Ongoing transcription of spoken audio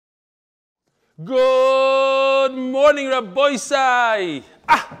Good morning, Rabbi Sai.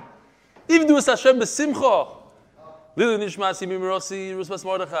 Ivdu es Hashem b'simcha. Lili nishmasi mimirosi ruspas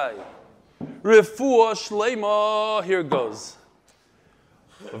Mordechai. Refuah shleima. Here it goes.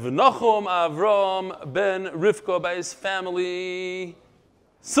 V'nachum Avram ben Rivka by his family.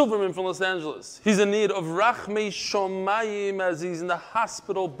 Silverman from Los Angeles. He's in need of Rachmei Shomayim as he's in the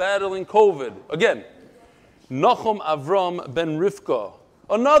hospital battling COVID. Again, Nachum Avram ben Rivka.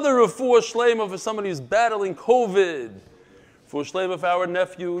 Another refuah shleima for somebody who's battling COVID. Refuah shleima for our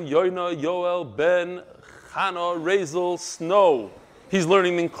nephew Yoina Yoel ben Chana Razel Snow. He's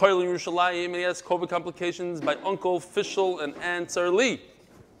learning Min Koil in Yerushalayim and he has COVID complications by Uncle Fishel and Aunt Sarli.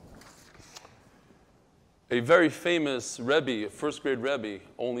 A very famous Rebbe, a first grade Rebbe,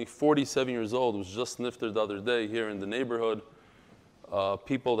 only 47 years old, was just nifter the other day here in the neighborhood.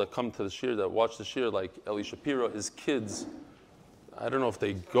 People that come to the shir, that watch the shir, like Eli Shapiro, his kids, I don't know if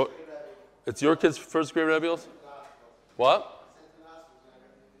they go. It's your kids' first grade Rebbe? What?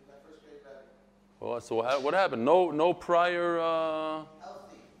 Oh, so what happened? No prior.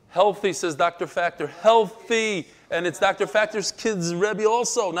 Healthy, says Dr. Factor. Healthy, and it's Dr. Factor's kids' Rebbe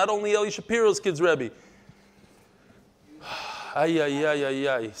also, not only Eli Shapiro's kids' Rebbe. Ay.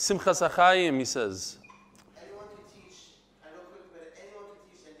 Simchas Achayim, he says. Anyone can teach, I know quickly, but anyone can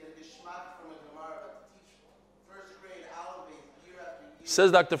teach and get a geschmack from a Gemara, but to teach first grade Aleph year after year.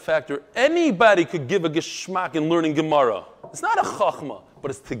 Says Dr. Factor, anybody could give a geschmack in learning Gemara. It's not a chachma,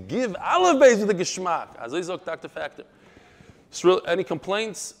 but it's to give Aleph Beis with a geschmack. As I said, Dr. Factor. Any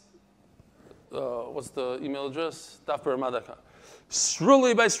complaints? What's the email address? Daf Baramadaka.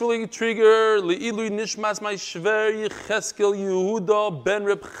 Sruli by Sruli Trigger, Le'ilu Nishmas my Shver Yecheskel Yehuda Ben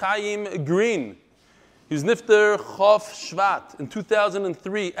Reb Chaim Green. He was Nifter Chof Shvat in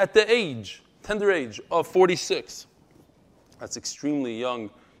 2003 at the tender age of 46. That's extremely young.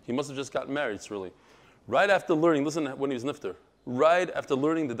 He must have just gotten married, Sruli. Right after learning, listen when he was Nifter, right after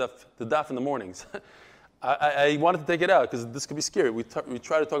learning the daf in the mornings. I wanted to take it out because this could be scary. We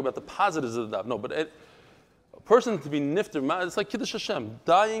try to talk about the positives of the daf. No, but a person to be nifter, it's like Kiddush Hashem,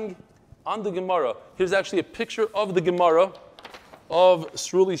 dying on the Gemara. Here's actually a picture of the Gemara of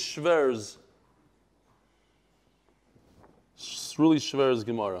Sruli Shver's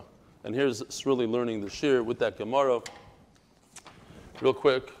Gemara. And here's Sruli learning the shir with that Gemara. Real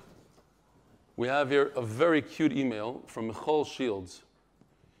quick, we have here a very cute email from Michal Shields.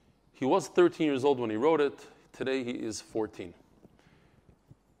 He was 13 years old when he wrote it. Today he is 14.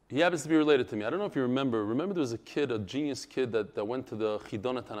 He happens to be related to me. I don't know if you remember. Remember there was a kid, a genius kid that went to the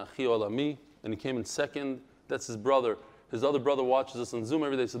Chidona Tanachi Olami, and he came in second. That's his brother. His other brother watches us on Zoom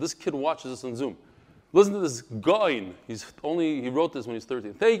every day. So this kid watches us on Zoom. Listen to this Goin. He wrote this when he was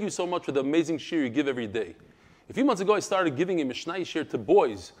 13. Thank you so much for the amazing shir you give every day. A few months ago, I started giving a Mishnah shir to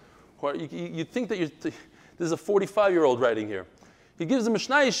boys. You think that this is a 45-year-old writing here. He gives a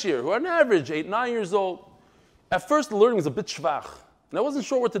Mishnah shir who are on average 8, 9 years old. At first, the learning was a bit shvach. And I wasn't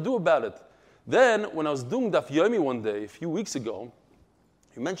sure what to do about it. Then, when I was doing Daf Yomi one day, a few weeks ago,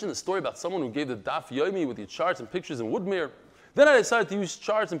 he mentioned a story about someone who gave the Daf Yomi with the charts and pictures in Woodmere. Then I decided to use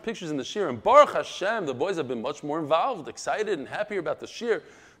charts and pictures in the shir. And Baruch Hashem, the boys have been much more involved, excited, and happier about the shir.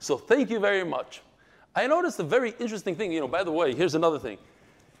 So thank you very much. I noticed a very interesting thing. By the way, here's another thing.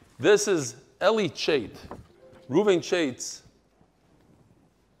 This is Eli Chait, Reuven Chait's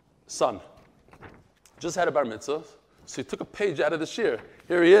son. Just had a bar mitzvah. So he took a page out of the shir.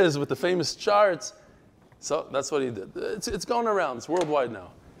 Here he is with the famous charts. So that's what he did. It's going around. It's worldwide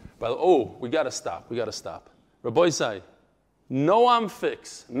now. We got to stop. Rabbi Isai, Noam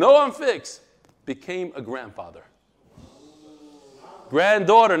Fix became a grandfather.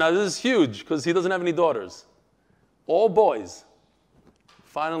 Granddaughter. Now this is huge because he doesn't have any daughters. All boys.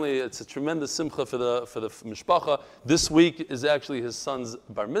 Finally, it's a tremendous simcha for the mishpacha. This week is actually his son's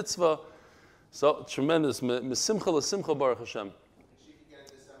bar mitzvah. So tremendous. Misimcha l'simcha Baruch Hashem. She could get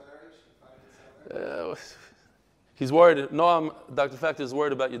into seminary? She could find a seminary? He's worried. Noam, Dr. Factor is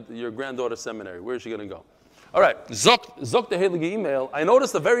worried about your granddaughter's seminary. Where is she going to go? All right. Zok the heilige email. I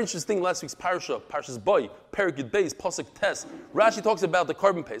noticed a very interesting thing last week's Parshas Boy, Perik Yud Beis, Pasuk Tes. Rashi talks about the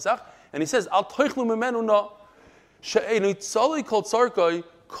Korban Pesach, and he says, Al toichlu mimenu na she'enu tzalei kol tzarkoi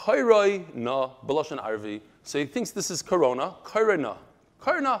kairoi na b'lashon arvi. So he thinks this is Corona. Corona.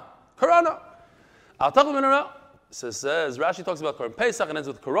 Says Rashi talks about Korban Pesach and ends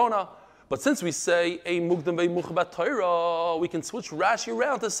with Corona. But since we say Ein Mukdam Ve'Muchabat Torah, we can switch Rashi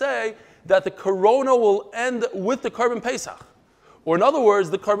around to say that the Corona will end with the Korban Pesach. Or in other words,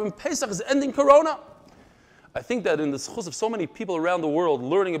 the Korban Pesach is ending Corona. I think that in the schus of so many people around the world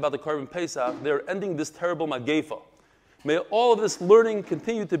learning about the Korban Pesach, they're ending this terrible Magefa. May all of this learning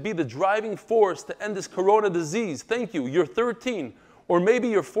continue to be the driving force to end this corona disease. Thank you. You're 13, or maybe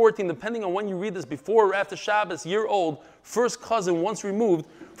you're 14, depending on when you read this, before or after Shabbos, year old, first cousin once removed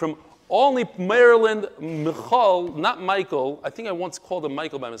from Olney, Maryland, Michal, not Michael. I think I once called him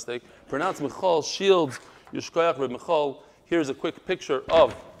Michael by mistake. Pronounced Michal Shields, Yishkoyach Reb Michal. Here's a quick picture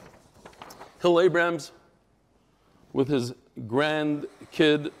of Hill Abrams with his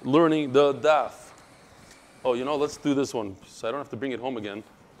grandkid learning the daf. Oh, let's do this one so I don't have to bring it home again.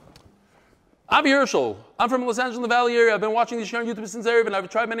 Avi Herschel. I'm from Los Angeles Valley area. I've been watching these share on YouTube since Erev, and I've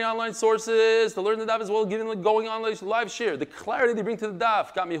tried many online sources to learn the daf as well, going on live share. The clarity they bring to the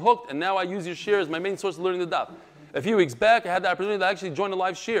daf got me hooked, and now I use your share as my main source of learning the daf. A few weeks back, I had the opportunity to actually join a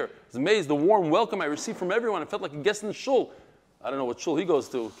live share. I was amazed the warm welcome I received from everyone. I felt like a guest in the shul. I don't know what shul he goes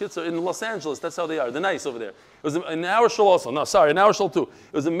to. Kids are in Los Angeles. That's how they are. They're nice over there. It was in our shul also. No, sorry, in our shul too.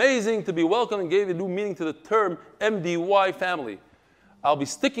 It was amazing to be welcomed and gave a new meaning to the term MDY family. I'll be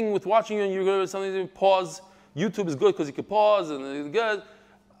sticking with watching you, and you're going to something to pause. YouTube is good because you can pause, and it's good.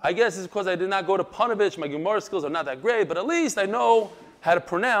 I guess it's because I did not go to Panovich. My Gemara skills are not that great, but at least I know how to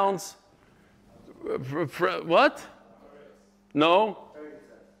pronounce. What? No.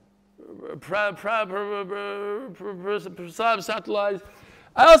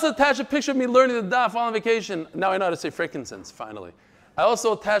 I also attached a picture of me learning the daf on vacation. Now I know how to say frankincense, finally. I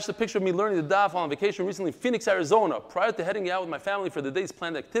also attached a picture of me learning the daf on vacation recently in Phoenix, Arizona. Prior to heading out with my family for the day's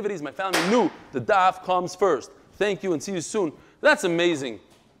planned activities, my family knew the daf comes first. Thank you and see you soon. That's amazing.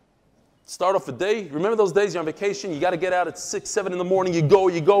 Start off a day. Remember those days you're on vacation, you got to get out at 6, 7 in the morning, you go,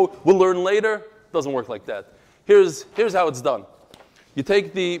 we'll learn later. Doesn't work like that. Here's how it's done. You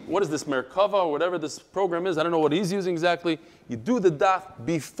take what is this, Merkava, or whatever this program is, I don't know what he's using exactly. You do the daf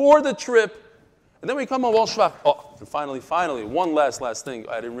before the trip, and then we come on Wal Shvach. Oh, and finally, one last thing.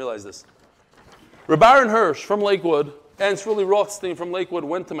 I didn't realize this. Reb Aaron Hirsch from Lakewood and Shirley Rothstein from Lakewood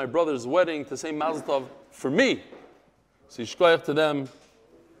went to my brother's wedding to say Mazel Tov for me. So yishkoyach to them.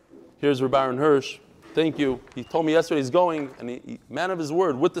 Here's Reb Aaron Hirsch. Thank you. He told me yesterday he's going, and he man of his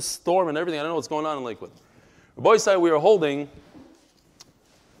word, with the storm and everything. I don't know what's going on in Lakewood. Rabbi Yisai, we are holding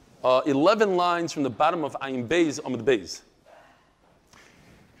 11 lines from the bottom of Ayin Beis Amud Beis.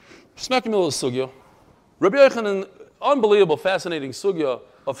 Smack me a little sugya. Rabbi Yochanan, unbelievable, fascinating sugya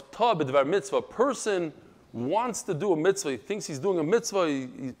of Ta b'dvar mitzvah. A person wants to do a mitzvah. He thinks he's doing a mitzvah.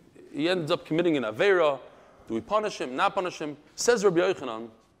 He ends up committing an avera. Do we punish him? Not punish him? Says Rabbi Yochanan,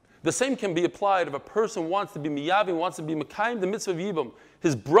 the same can be applied if a person wants to be miyavim, wants to be mekayim the mitzvah of yibam.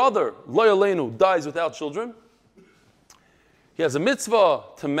 His brother, lo yaleinu, dies without children. He has a mitzvah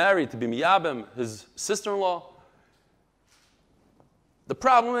to marry, to be miyabim, his sister-in-law. The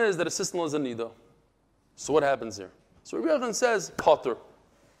problem is that his sister-in-law is a nida. So what happens here? So Rabbi Yochanan says, potter.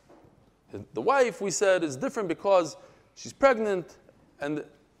 The wife, we said, is different because she's pregnant and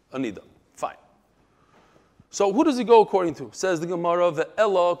a nida. Fine. So who does he go according to? Says the Gemara,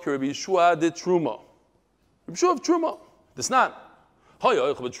 ve'ela ki Rabbi Yeshua de Truma. Rabbi Yeshua of Truma. That's not.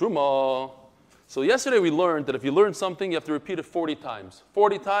 Hayah Truma. So yesterday we learned that if you learn something, you have to repeat it 40 times.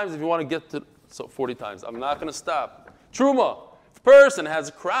 40 times if you want to get to, 40 times. I'm not going to stop. Truma. If a person has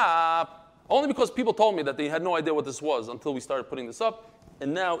a crop, only because people told me that they had no idea what this was until we started putting this up,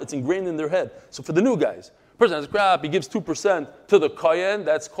 and now it's ingrained in their head. So for the new guys, a person has a crop, he gives 2% to the Kohen,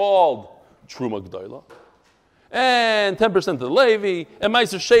 that's called Truma G'dayla. And 10% to the Levi, and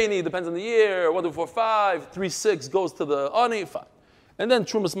Meiser Sheni, depends on the year, 1, 2, 4, 5, 3, 6 goes to the Ani, 5. And then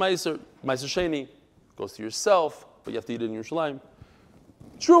Trumas Meiser Sheni goes to yourself, but you have to eat it in Yerushalayim.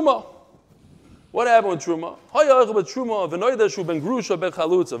 Truma. What happened with Truma?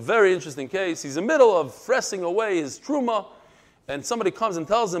 A very interesting case. He's in the middle of fressing away his Truma, and somebody comes and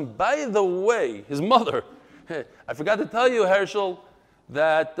tells him, by the way, his mother, I forgot to tell you, Herschel,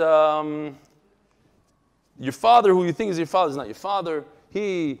 that your father, who you think is your father, is not your father.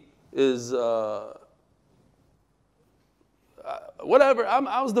 He is... whatever,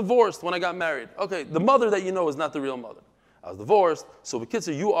 I was divorced when I got married. Okay, the mother that you know is not the real mother. I was divorced, so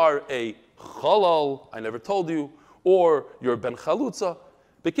B'kitzur, you are a chalal, I never told you, or you're a ben chalutza.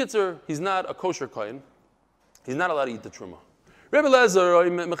 B'kitzur, he's not a kosher kohen. He's not allowed to eat the truma. Rebbe Lezer,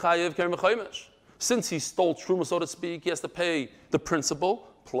 since he stole truma, so to speak, he has to pay the principal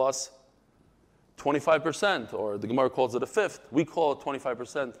plus 25%, or the Gemara calls it a fifth. We call it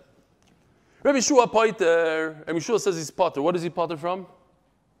 25%. Rabbi Yeshua Poiter, and Yeshua says he's potter. What is he potter from?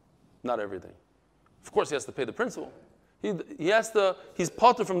 Not everything. Of course, he has to pay the principal. He's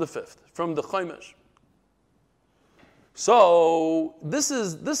potter from the fifth, from the Chaimesh. So this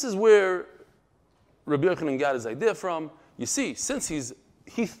is where Rabbi Yochanan got his idea from. You see, since he's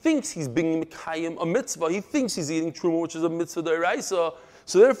he thinks he's being Mekayim a mitzvah. He thinks he's eating truma, which is a mitzvah d'oraisa.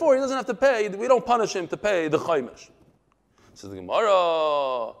 So therefore, he doesn't have to pay. We don't punish him to pay the chaimish. Says the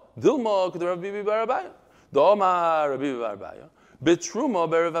Gemara, Dilma k'd Rabbi Bibi bar Abaya. Doma Rabbi Bibi bar Abaya. Betruma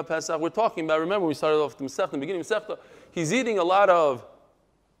berev Pesach. We're talking about. Remember, we started off the Masechta, the beginning of Masechta. He's eating a lot of.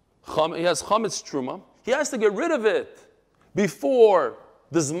 He has chametz truma. He has to get rid of it before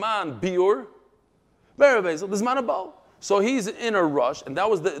the zman biur. Berev Bezel, the zman abal. So he's in a rush, and that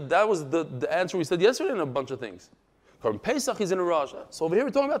was the answer we said yesterday in a bunch of things. Korban Pesach, he's in a rush. So over here we're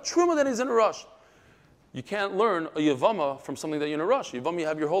talking about truma that he's in a rush. You can't learn a yavama from something that you're in a rush. Yavama, you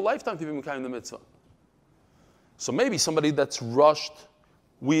have your whole lifetime to be mekayim the mitzvah. So maybe somebody that's rushed,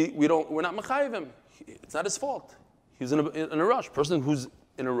 we're not mechayiv him. It's not his fault. He's in a rush. Person who's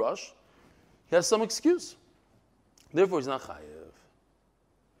in a rush, he has some excuse. Therefore, he's not chayiv.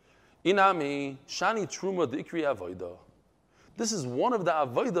 Inami shani truma d'ikri avodah. This is one of the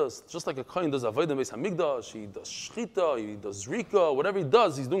avodas, just like a kohen does avodah in Beis Hamikdash. He does shchita, he does zrika, whatever he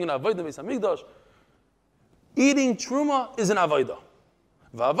does, he's doing an avodah in Beis Hamikdash. Eating truma is an avodah.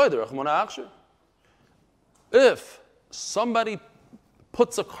 V'avodah rachmana achsher. If somebody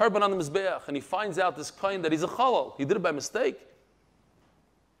puts a carbon on the mizbeach and he finds out this kohen that he's a chalal, he did it by mistake,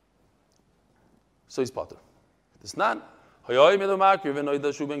 so he's potter. It's not. In the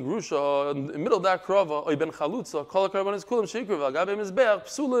middle of that krava, oy ben chalutza, kol carbon is kulam shikru, v'agabe mizbeach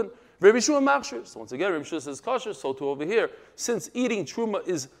psulin, Rabbi Yeshua machshir. So once again, Rabbi Yeshua says kosher. So too over here, since eating truma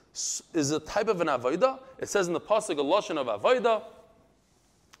is a type of an avodah, it says in the pasuk a lashon of avodah.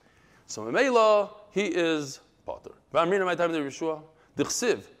 So Memela, he is potter. V'amrina my time to Rabbi Yeshua,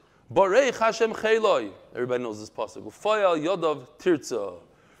 dichsiv, Bareich Hashem Cheloi. Everybody knows this pasuk. Ufayal Yodav Tirtza.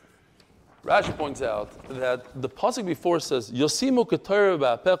 Rashi points out that the pasuk before says, Yosimu Ketorah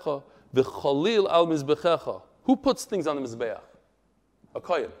Ba'apecha V'chalil Al Mizbechecha. Who puts things on the Mizbeach? A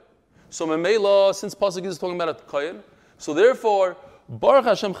kohen. So Memela, since pasuk is talking about a kohen, so therefore, Baruch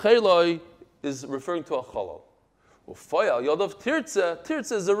Hashem Cheloi is referring to a chalal. Ufayal Yodav Tirtza.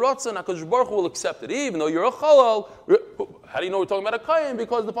 Tirtza is a ratzon. HaKadosh Baruch Hu will accept it, even though you're a chalal. How do you know we're talking about a kohen?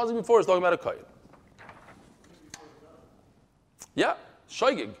 Because the pasuk before is talking about a kohen. Yeah,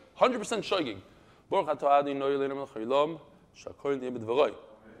 shoygig. 100% shoygig. Baruch atah Adonai Eloheinu melech haolam, shakol niyeh b'dvaroi.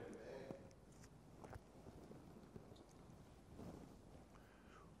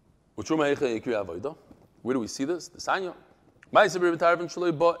 U'truma heicha ikri avodah. Where do we see this? The Sanya. Ma'aseh b'Rebbe Tarfon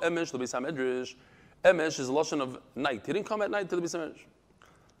shaloi ba emesh l'beis hamedrash. Emesh is a lashon of night. He didn't come at night to the beis hamedrash.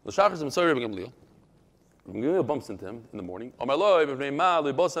 L'shachar is Mitzvah Rebbe Gamliel. Rebbe Gamliel bumps into him in the morning. Amar lo, b'nei ma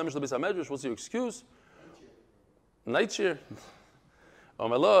l'bos emesh l'beis hamedrash. What's your excuse? Night cheer.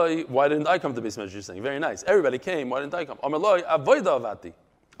 Amaloi, why didn't I come to Beis Medrash? You're saying, very nice. Everybody came, why didn't I come? Amaloi, avodah avati.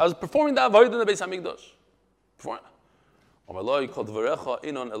 I was performing the avodah in the Beis Hamikdash. Amaloi, called v'recha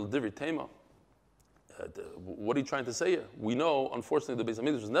inon el divri tema. What are you trying to say here? We know, unfortunately, the Beis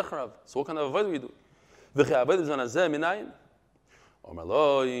Hamikdash is necharav. So what kind of avodah we do? V'che avodah zan hazeh minayin.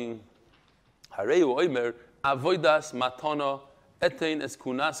 Amaloi, hareu oimer, avodas matana etein es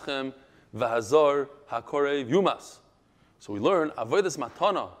kunaschem v'hazor hakorev yumas. So we learn avodas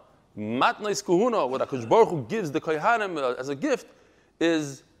matana, matnais kuhuna, what HaKadosh Baruch Hu gives the kohanim as a gift,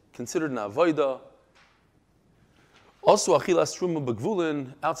 is considered an avodah. Also, achilas truma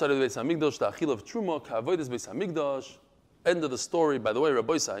begvulin outside of the Beis Hamikdash, the achil of truma ka'avodas Beis Hamikdash. End of the story. By the way,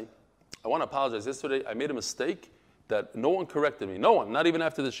 Rabbi Isai, I want to apologize. Yesterday, I made a mistake that no one corrected me. No one, not even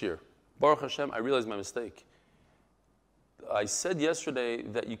after this year. Baruch Hashem, I realized my mistake. I said yesterday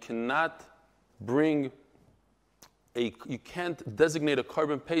that you cannot you can't designate a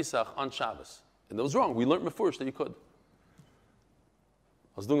Korban Pesach on Shabbos. And that was wrong. We learned before that you could. I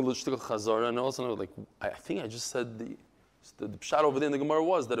was doing a little shtickle chazara, and also I think I just said the pshat over there in the Gemara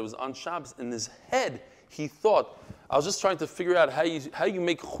was that it was on Shabbos. In his head, he thought, I was just trying to figure out how you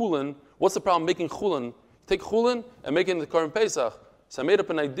make chulin. What's the problem making chulin? Take chulin and make it into Korban Pesach. So I made up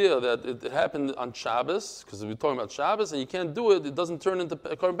an idea that it happened on Shabbos, because we're talking about Shabbos, and you can't do it, it doesn't turn into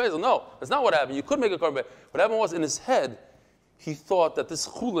a Korban Pesach. No, that's not what happened. You could make a Korban Pesach. What happened was, in his head, he thought that this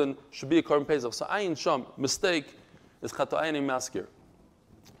chulin should be a Korban Pesach. So ayin sham, mistake, is chato'ayin maskir.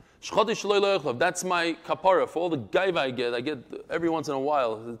 Shchati shaloi lo yechlav, that's my kapara. For all the gaiva I get every once in a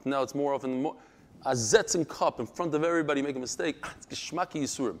while, now it's more often, a zetzin cup in front of everybody, make a mistake, it's geshmaki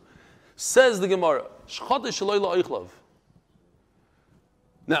yisurim. Says the Gemara, shchati shaloi lo yechlav.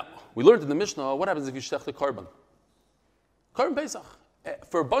 Now, we learned in the Mishnah, what happens if you shtech the carbon? Korban Pesach.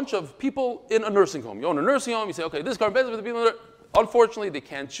 For a bunch of people in a nursing home. You own a nursing home, you say, okay, this Korban Pesach for the people that unfortunately, they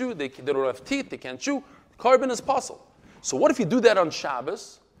can't chew, they don't have teeth, they can't chew. Carbon is possible. So what if you do that on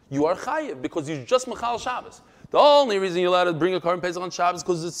Shabbos? You are chayiv, because you just machal Shabbos. The only reason you're allowed to bring a Karban Pesach on Shabbos is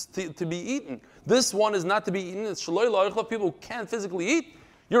because it's to be eaten. This one is not to be eaten. It's Shaloi La'ichlav, people who can't physically eat.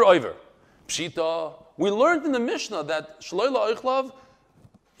 You're over. Pshita. We learned in the Mishnah that Shaloi La'ichlav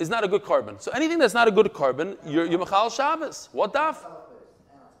is not a good Karban. So anything that's not a good Karban, you're Mechal Shabbos. What daf?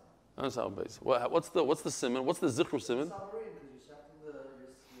 What's the simon? What's the zichru simon?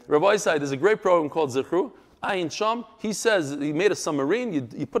 Rabbi Isai, there's a great program called Zichru. Ayin Sham, he says, he made a submarine.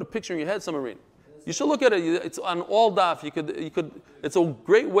 You put a picture in your head, submarine. You should look at it. It's on all daf. You could. It's a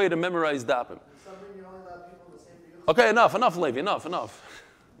great way to memorize dafim. Okay, enough, Levi, enough.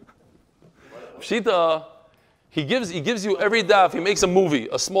 Pshita, he gives you every daf. He makes a movie,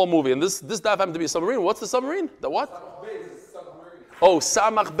 a small movie, and this daf happened to be a submarine. What's the submarine? The what? Oh,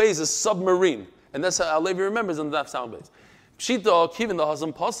 Samach Beis is submarine, and that's how Levi remembers in the daf Samach Beis. Pshita, kivin the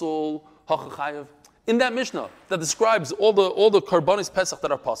Hazam Pasul Hachachayev. In that Mishnah that describes all the Karbanis Pesach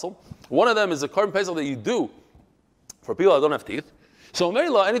that are possible, one of them is a Karban Pesach that you do for people that don't have teeth. So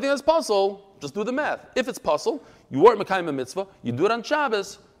Meila, anything that's possible, just do the math. If it's possible, you weren't Mekayim a mitzvah, you do it on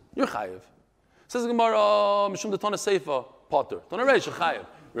Shabbos, you're Chayiv. Says the Gemara, Mishum Detana Seifa, Potter. Tana Reish, Chayiv.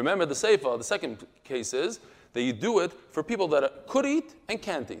 Remember the Seifa, the second case is that you do it for people that could eat and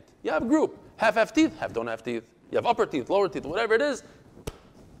can't eat. You have a group, half have teeth, half don't have teeth. You have upper teeth, lower teeth, whatever it is,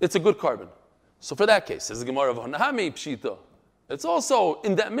 it's a good Karban. So for that case, says the Gemara of Hanahami Pshita. It's also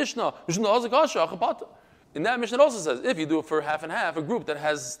in that Mishnah. In that Mishnah it also says if you do it for half and half, a group that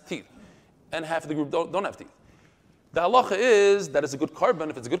has teeth, and half of the group don't have teeth. The halacha is that it's a good Karban.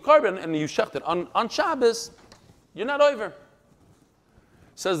 If it's a good Karban and you shecht it on Shabbos, you're not over.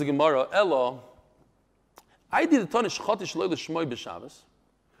 Says the Gemara, Ella, I did the tanish chatish loy l'shmoy b'Shabbos.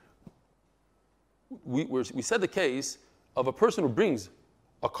 We said the case of a person who brings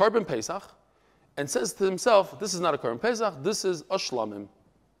a Karban Pesach and says to himself, this is not a Karban Pesach, this is a Shlamim.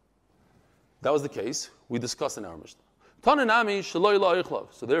 That was the case we discussed in our Mishnah. Tananami Shaloi La'ichlav.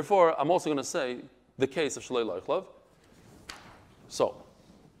 So therefore, I'm also going to say the case of Shaloi La'ichlav. So,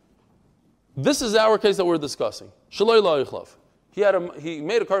 this is our case that we're discussing. Shaloi La'ichlav. He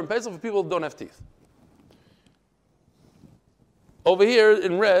made a Karban Pesach for people who don't have teeth. Over here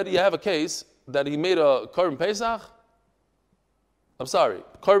in red, you have a case that he made a Karban Pesach. I'm sorry,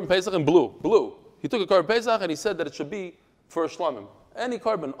 Karban Pesach in blue. He took a Karban Pesach and he said that it should be for a Shlamim. Any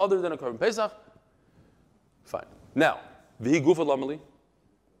Karban other than a Karban Pesach, fine. Now, V'hi Gufa Lamali.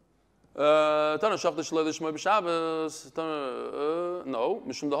 Tana Shachta Shalei L'Shmoi B'Shabbos. No,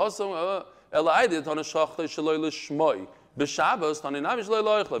 Mishum Dahasam. Ela Aidi Tana Shachta Shalei L'Shmoi B'Shabbos. Tana Nami Shalei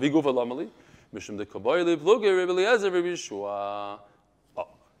L'Oichla. V'hi Gufa Lamali. Mishum De Kaboy L'Plugi Rebbe Eliezer Rebbe Yeshua.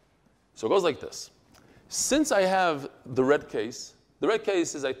 So it goes like this. Since I have the red case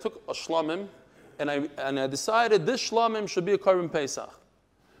is I took a Shlamim and I decided this Shlamim should be a Karban Pesach.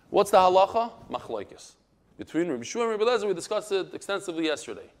 What's the halacha? Machlokes. Between Rebbe Yeshua and Rebbe Eliezer, we discussed it extensively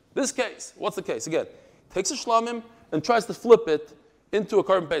yesterday. This case, what's the case? Again, takes a Shlamim and tries to flip it into a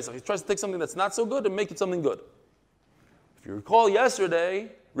Karban Pesach. He tries to take something that's not so good and make it something good. If you recall yesterday,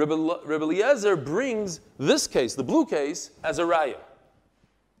 Rebbe Eliezer brings this case, the blue case, as a raya.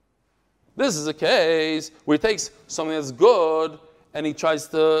 This is a case where he takes something that's good and he tries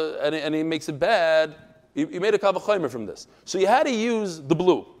to, and he makes it bad. He made a kavachomer from this. So you had to use the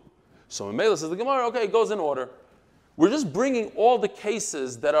blue. So Mamela says the Gemara, okay, it goes in order. We're just bringing all the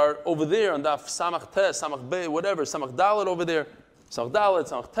cases that are over there on Daf Samach Tes, Samach Bey, whatever, Samach Dalet over there, Samach Dalet,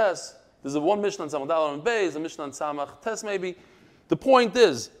 Samach Tes. There's one Mishnah on Samach Dalet and Bey, there's a Mishnah on Samach Tes maybe. The point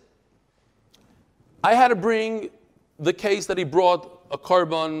is, I had to bring the case that he brought a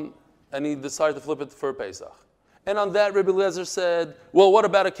Karban and he decided to flip it for Pesach. And on that, Rebbe Eliezer said, well, what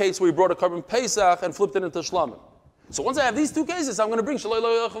about a case where he brought a Karban Pesach and flipped it into Shlamim? So once I have these two cases, I'm going to bring Shaloi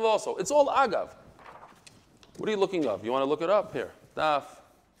La'ichlav also. It's all Agav. What are you looking up? You want to look it up? Here. Daf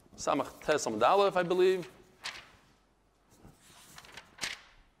Samach Tes Amud Aleph, I believe.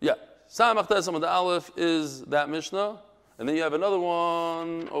 Yeah. Samach Tes Amud Aleph is that Mishnah. And then you have another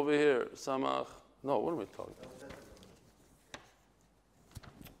one over here. Samach. No, what are we talking about?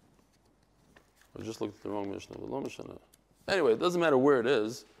 I just looked at the wrong Mishnah. Anyway, it doesn't matter where it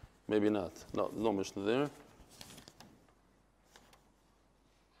is. Maybe not. No, there's no Mishnah there.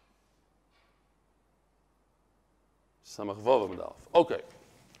 Samach Vav Amud Aleph. Okay.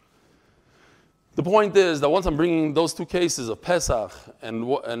 The point is that once I'm bringing those two cases of Pesach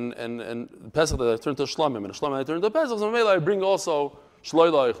and Pesach that I turn to Shlamim and Shlamim I turn to Pesach, so I bring also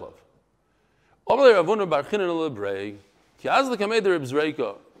Shloi La'ichlav. Over there, Avunu Bar Chinan Lebrei, Ki Az L'Kamei Reb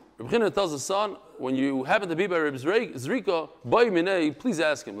Zreika. Reb Chinan tells his son, when you happen to be by Reb Zreika, Boi Minei, please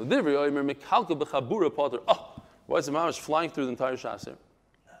ask him. L'Divrei Omer Mekalka B'Chabura Potter. Oh, why is the mamash flying through the entire Shas here?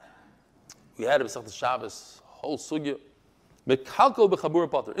 We had a Masechet Shabbos whole sugya. Mekalkel b'chabura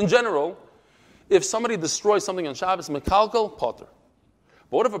potter. In general, if somebody destroys something on Shabbos, mekalkel potter.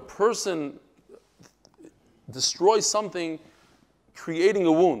 But what if a person destroys something creating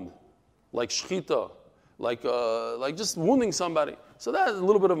a wound, like shchita, like just wounding somebody? So that's a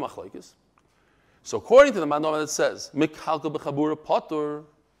little bit of machlekes. So according to the Manoma, it says mekalkel b'chabura potter,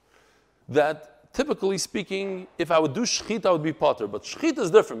 that typically speaking, if I would do shchita, I would be potter. But shchita is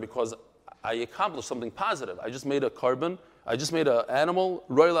different because I accomplished something positive. I just made a carbon. I just made an animal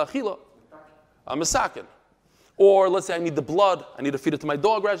roy la'achila. I'm a sakin. Or let's say I need the blood. I need to feed it to my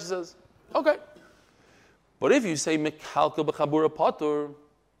dog. Rashi says, okay. But if you say mekalkel b'chabura potter,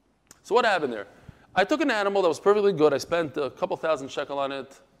 so what happened there? I took an animal that was perfectly good. I spent a couple thousand shekel on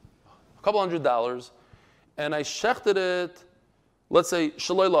it, a couple $100, and I shechted it. Let's say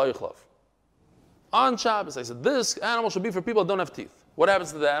shaloi la'ichlav. On Shabbos, I said, this animal should be for people that don't have teeth. What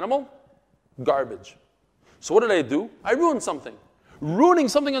happens to the animal? Garbage. So what did I do? I ruined something. Ruining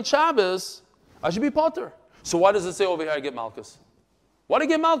something on Shabbos, I should be potter. So why does it say over here I get malchus? Why do I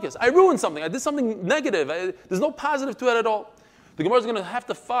get malchus? I ruined something. I did something negative. There's no positive to it at all. The Gemara is going to have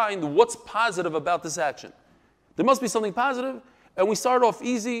to find what's positive about this action. There must be something positive, and we start off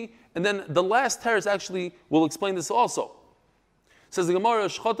easy, and then the last teretz actually will explain this also. Says the Gemara,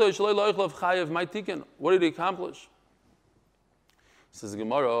 what did he accomplish? Says the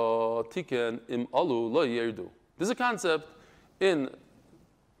Gemara, Tiken im alu lo yerdu. There's a concept in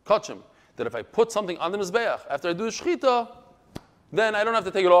Kachim that if I put something on the Mizbeach, after I do the Shechita, then I don't have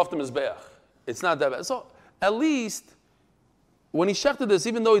to take it off the Mizbeach. It's not that bad. So at least when he shechted this,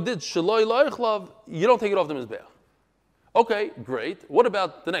 even though he did Shaloi Loichlav, you don't take it off the Mizbeach. Okay, great. What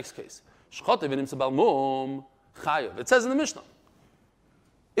about the next case? Shchotev inim sabal mum chayav. It says in the Mishnah,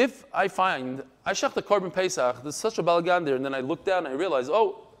 if I find, I shech the Korban Pesach, there's such a balagan there, and then I look down and I realize,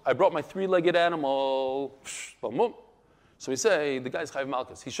 oh, I brought my three-legged animal, so we say, the guy's chayav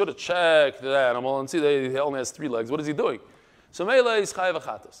malchus. He should have checked the animal and see that he only has 3 legs. What is he doing? So meila is chayav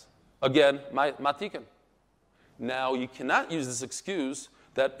achatos. Again, matiken. Now, you cannot use this excuse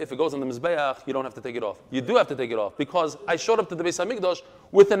that if it goes on the Mizbeach, you don't have to take it off. You do have to take it off, because I showed up to the Beis HaMikdash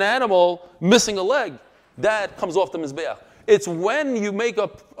with an animal missing a leg. That comes off the Mizbeach. It's when you make a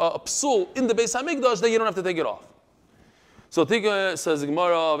psul in the Beis HaMikdash that you don't have to take it off. So Tikkun says the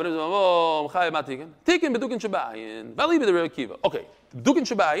Gemara, Tikkun bedukin shabayin, valibi the Rebbe Akiva. Okay, bedukin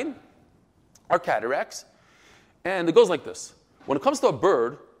shabayin are cataracts, and it goes like this. When it comes to a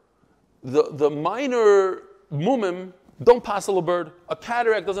bird, the minor mumim don't passel a bird. A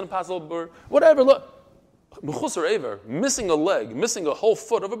cataract doesn't passel a bird. Whatever, look, mechusar ever, missing a leg, missing a whole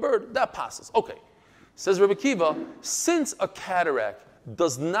foot of a bird, that passes. Okay. Says Rebbe Akiva, since a cataract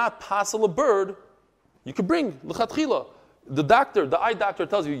does not passel a bird, you could bring l'chatchila. The doctor, the eye doctor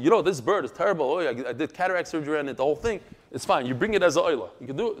tells you, this bird is terrible. Oh, I did cataract surgery on it, the whole thing. It's fine. You bring it as an oila. You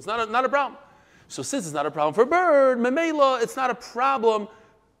can do it. It's not a problem. So since it's not a problem for a bird, memela, it's not a problem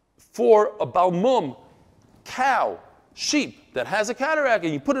for a balmum, cow, sheep that has a cataract,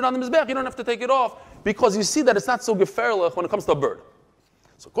 and you put it on the mizbeach, you don't have to take it off, because you see that it's not so geferlich when it comes to a bird.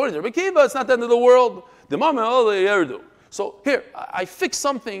 So according to Rebbe Akiva, it's not the end of the world. So here, I fix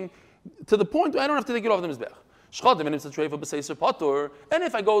something to the point where I don't have to take it off the mizbeach. And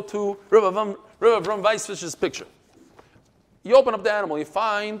if I go to Rav Avram Weissfish's picture, you open up the animal, you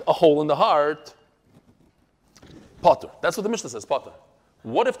find a hole in the heart, potter. That's what the Mishnah says, potter.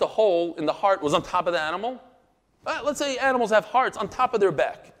 What if the hole in the heart was on top of the animal? Let's say animals have hearts on top of their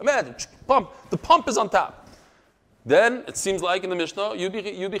back. Imagine, the pump is on top. Then it seems like in the Mishnah, you'd be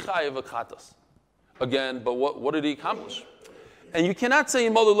chayiv v'chatas. Again, but what did he accomplish? And you cannot say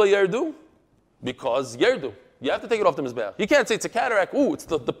imolu lo yerdu, because yerdu. You have to take it off the mizbeach. You can't say it's a cataract. Ooh, it's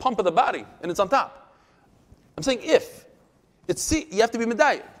the pump of the body, and it's on top. I'm saying if. You have to be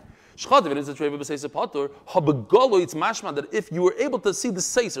medayik. It's mashma that if you were able to see the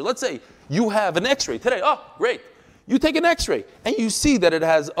seiser, let's say you have an x-ray today, great. You take an x-ray, and you see that it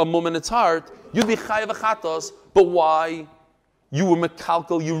has a mum in its heart, you'd be chayav v'chatos, but why? You were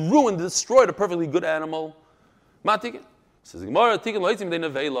mekalkel, you ruined, destroyed a perfectly good animal. Matikin. Says Gemara,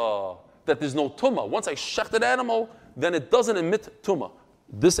 that there's no tumah. Once I shecht an animal, then it doesn't emit tumah.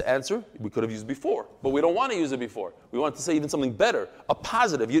 This answer we could have used before, but we don't want to use it before. We want to say even something better, a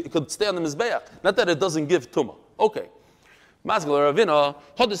positive. It could stay on the mizbeach. Not that it doesn't give tumah. Okay.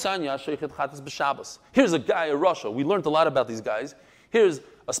 Here's a guy in Russia. We learned a lot about these guys. Here's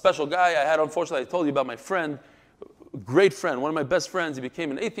a special guy I had, unfortunately, I told you about my friend, great friend, one of my best friends. He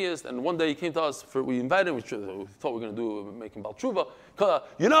became an atheist, and one day he came to us, we invited him, we thought we were going to make him Baal Tshuva.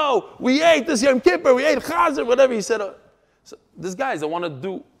 We ate this Yom Kippur, we ate Chazer, whatever. He said, So there's guys that want to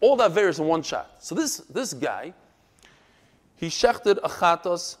do all the Averis in one shot. So this guy, he shechted a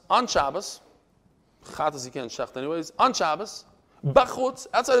chatos on Shabbos. Chatos he can't shecht anyways. On Shabbos, bachutz,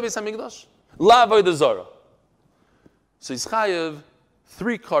 outside the Beis HaMikdash, la avodah zara. So he's chayev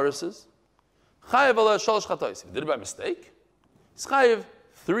 3 choruses. Chayev ala shalosh chatois. If he did it by mistake, he's chayev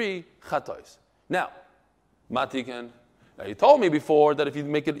 3 chatois. Now, matiken. Now you told me before that if you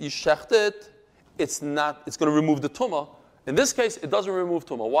make it, you shecht it, it's going to remove the tumah. In this case, it doesn't remove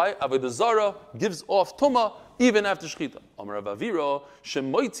tumah. Why? Avodah zara gives off tumah even after shechita. Amar Rav Avira,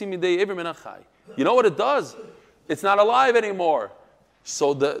 shemoitzi midei ever min achai. You know what it does? It's not alive anymore.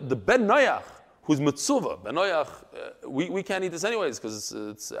 So the ben noyach, who's mitzuva, ben noyach, we can't eat this anyways because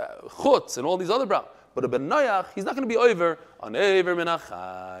it's chutz and all these other brown. But a ben noyach, he's not going to be over on ever min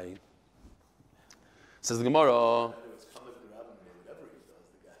achai. Says the Gemara.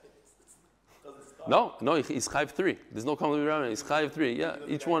 No, he's chayv 3. There's no common around. He's chayv 3. Yeah,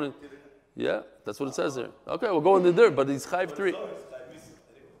 each one. Yeah, that's what it says there. Okay, we'll go in the dirt, but he's chayv 3.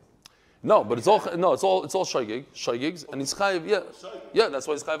 No, but it's all shaygigs, and he's chayv. Yeah, that's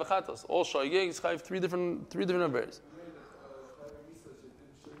why he's chayv achatas. All shaygig, he's chayv 3 different averes.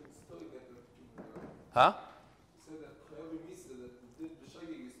 Huh?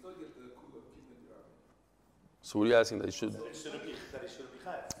 So what are you asking that he should?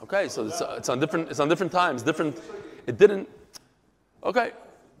 Okay, so it's on different times. It didn't. Okay.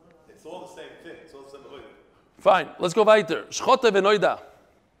 It's all the same thing. It's all the same way. Fine. Let's go weiter. Shchote v'noida.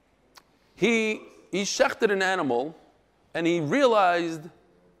 He shechted an animal, and he realized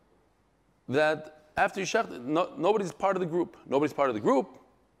that after he shechted, nobody's part of the group. Nobody's part of the group.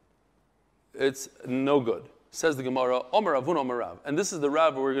 It's no good. Says the Gemara. Omer Avun Omer Rav. And this is the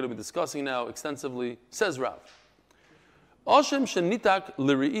Rav we're going to be discussing now extensively. Says Rav. Oshem shenitak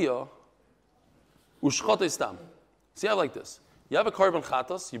l'ri'iyah u'shchote stam. So you have like this. You have a carbon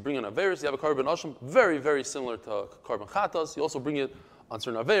chatas, you bring in averis. You have a carbon oshem, very, very similar to carbon chatas. You also bring it on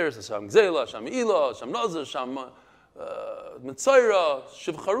certain averis, Hashem gzela, Hashem ila, Hashem nazir, Hashem mitzayra,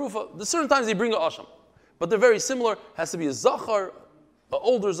 shiv charufa. There's certain times you bring an oshem. But they're very similar. Has to be a zachar, an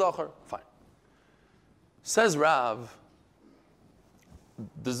older zachar. Fine. Says Rav,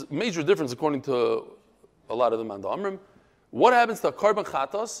 there's a major difference according to a lot of the Manda Amrim. What happens to a carbon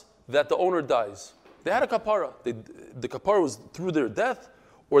chatas that the owner dies? They had a kapara. The kapara was through their death,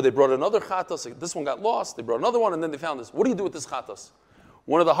 or they brought another chatas. This one got lost. They brought another one, and then they found this. What do you do with this chatas?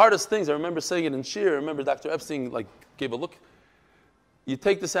 One of the hardest things, I remember saying it in Shir. I remember Dr. Epstein gave a look. You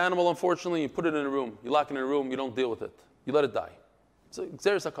take this animal, unfortunately, you put it in a room. You lock it in a room. You don't deal with it. You let it die. It's a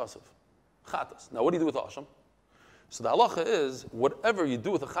gzeres hakasav. Chatas. Now, what do you do with Hashem? So the halacha is, whatever you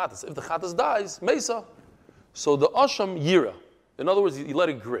do with a chatas, if the chatas dies, mesa. So the asham yira, in other words, you let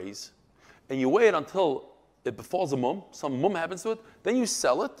it graze, and you wait until it befalls a mum, some mum happens to it, then you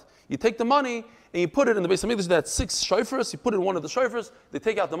sell it, you take the money, and you put it in the Beis HaMikdash. They had 6 shofars, you put it in one of the shofars, they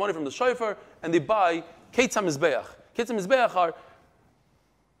take out the money from the shofar, and they buy Ketz HaMizbeach. Ketz HaMizbeach are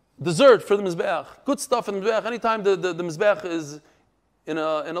dessert for the Mizbeach, good stuff in the Mizbeach. Anytime the Mizbeach is in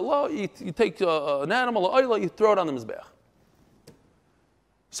a law, you take an animal, an oila, you throw it on the Mizbeach.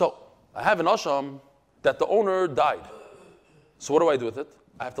 So, I have an asham that the owner died. So what do I do with it?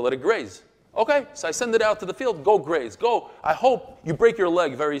 I have to let it graze. Okay, so I send it out to the field, go graze, go. I hope you break your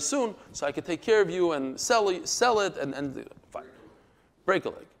leg very soon so I can take care of you and sell it and fine. Break a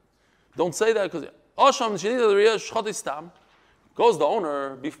leg. Don't say that because goes the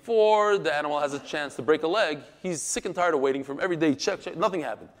owner, before the animal has a chance to break a leg, he's sick and tired of waiting for him. Every day he checks, nothing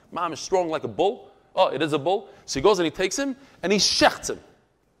happened. Mom is strong like a bull. Oh, it is a bull. So he goes and he takes him and he shechts him.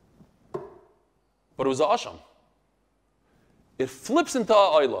 But it was a asham. It flips into a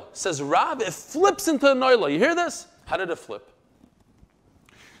oila. Says Rav, it flips into an oila. You hear this? How did it flip?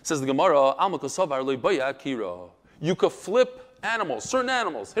 Says the Gemara, you could flip animals, certain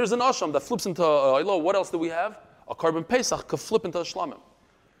animals. Here's an asham that flips into a oila. What else do we have? A carbon pesach could flip into a shlamim.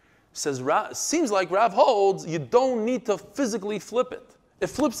 Says Rav, seems like Rav holds you don't need to physically flip it. It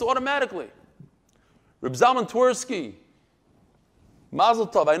flips automatically. Reb Zalman Twersky, Mazel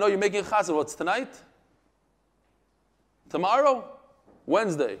Tov. I know you're making chassid. What's tonight? Tomorrow?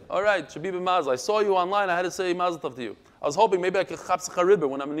 Wednesday. All right, Shabib and Mazel. I saw you online. I had to say Mazel Tov to you. I was hoping maybe I could chapsa charibah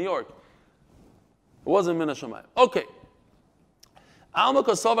when I'm in New York. It wasn't Min HaShamayim. Okay. Alma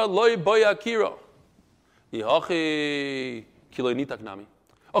kosavar loy boya kiro. Okay,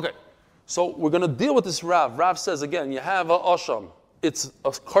 so we're going to deal with this Rav. Rav says again, you have a asham. It's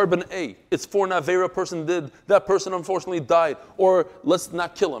a carbon A. It's for an avera person did. That person unfortunately died. Or let's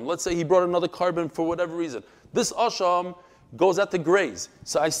not kill him. Let's say he brought another carbon for whatever reason. This asham goes out to graze.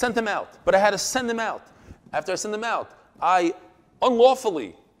 So I sent him out. But I had to send him out. After I send him out, I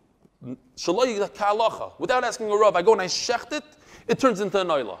unlawfully, without asking a Rav, I go and I shecht it, it turns into an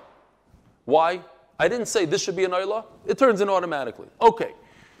oila. Why? I didn't say this should be an oila. It turns in automatically. Okay.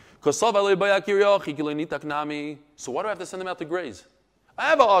 So why do I have to send them out to graze? I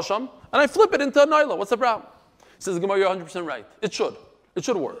have a asham, and I flip it into an oila. What's the problem? Says the Gemara, you're 100% right. It should. It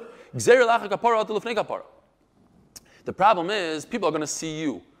should work. The problem is, people are going to see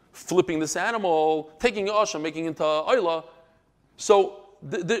you flipping this animal, taking your asham, making it into oila. So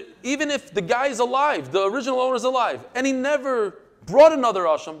even if the guy is alive, the original owner is alive, and he never brought another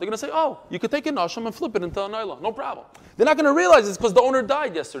asham, they're going to say, oh, you could take an asham and flip it into an oila. No problem. They're not going to realize it's because the owner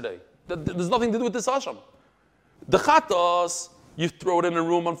died yesterday. There's nothing to do with this asham. The chatas, you throw it in a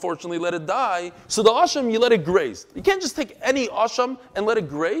room, unfortunately, let it die. So the asham, you let it graze. You can't just take any asham and let it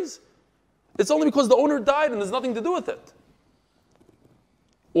graze. It's only because the owner died and there's nothing to do with it.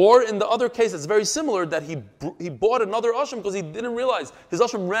 Or in the other case, it's very similar that he bought another asham because he didn't realize his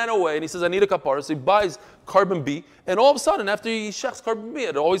asham ran away and he says, I need a kapara. So he buys carbon B, and all of a sudden, after he shechs carbon B,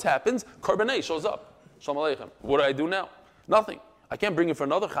 it always happens, carbon A shows up. Shalom Aleichem. What do I do now? Nothing. I can't bring it for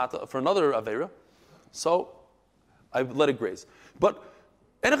another chata, for another avera. So I let it graze. But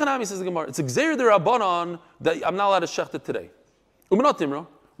Enochanami, says the Gemara, it's Gzeir de Rabbanon that I'm not allowed to shecht it today. Umanot Timra,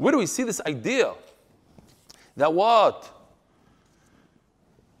 where do we see this idea that what?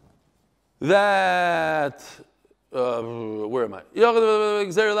 That, where am I? Yeah,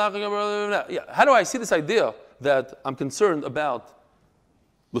 how do I see this idea that I'm concerned about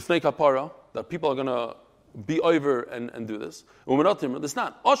Lufnei Kapara, that people are going to be over and do this? It's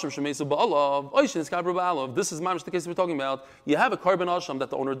not. This is mamish the case we're talking about. You have a carbon asham that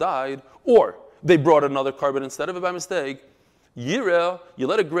the owner died, or they brought another carbon instead of it by mistake. Yireh, you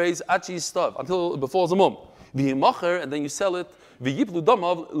let it graze achi stuff until it befalls a mum. And then you sell it.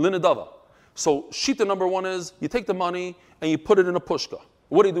 So shita number one is you take the money and you put it in a pushka.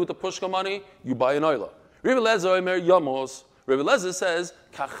 What do you do with the pushka money? You buy an oila. Rebbe Lezer says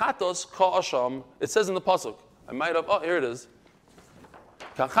kachatos ka'asham. It says in the pasuk. I might have. Oh, here it is.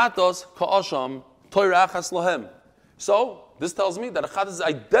 Kachatos ka'asham toirachas lahem. So this tells me that a chat is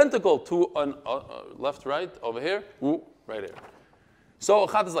identical to an left, right, over here, right here. So a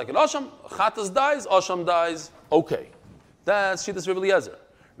chat is like an asham. Chatas dies, asham dies. Okay, that's shittas Rebbe Lezer.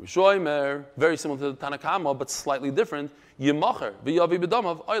 Shoimer, very similar to the Tanakama, but slightly different. Yemacher v'yavi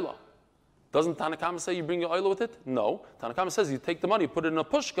b'damav oila. Doesn't Tanakama say you bring your oila with it? No. Tanakama says you take the money, put it in a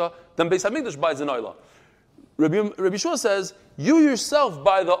pushka, then Beis Hamikdash buys an oila. Rabbi Shua says you yourself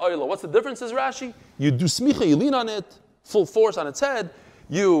buy the oila. What's the difference? Says Rashi. You do smicha, you lean on it, full force on its head.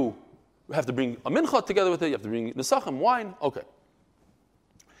 You have to bring a mincha together with it. You have to bring nesachim, wine. Okay.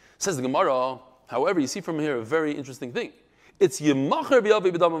 Says the Gemara. However, you see from here a very interesting thing. It's yemacher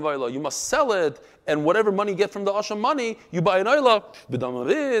b'yavi b'dam v'ayla. You must sell it, and whatever money you get from the asham money, you buy an oila b'dam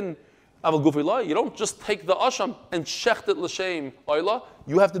avin. Aval gufilai. You don't just take the asham and shecht it l'shem oila.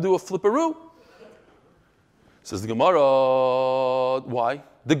 You have to do a flipperoo. Says the Gemara. Why?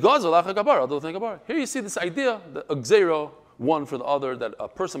 The gazal acha kabara. Don't think kabara. Here you see this idea, the gzeiro, one for the other, that a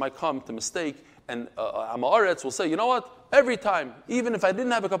person might come to mistake, and Amaretz will say, you know what? Every time, even if I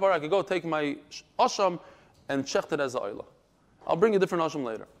didn't have a kapara, I could go take my asham and shecht it as a oila. I'll bring you a different asham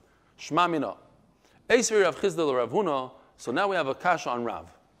later. Shma mina. Eisvir Rav Chizdel Rav Huna. So now we have a kasha on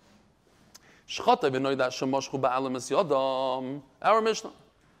Rav. Shchata v'noida shemoshchu ba'alim es yodam. Our Mishnah.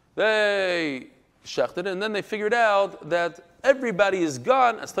 They shechted it, and then they figured out that everybody is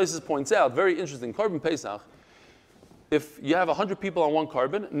gone, as Tosfos points out. Very interesting. Carbon Pesach. If you have 100 people on one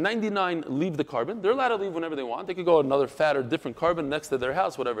carbon, 99 leave the carbon. They're allowed to leave whenever they want. They could go another fat or different carbon next to their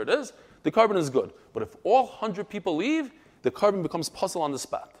house, whatever it is. The carbon is good. But if all 100 people leave, the carbon becomes puzzle on the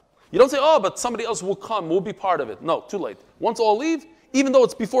spot. You don't say, oh, but somebody else will come, will be part of it. No, too late. Once all leave, even though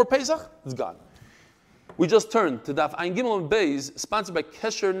it's before Pesach, it's gone. We just turned to Daf Ein Gimel and Beis, sponsored by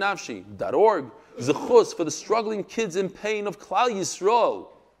KesherNafshi.org, Zechus for the struggling kids in pain of Klal Yisrael.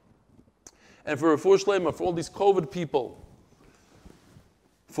 And for Refuah Shlema, for all these COVID people,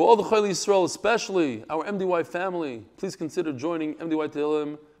 for all the Chayil Yisrael, especially our MDY family, please consider joining MDY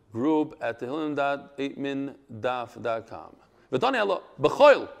Tehillim group at tehillim.8mindaf.com.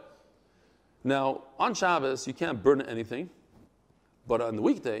 Now, on Shabbos, you can't burn anything, but on the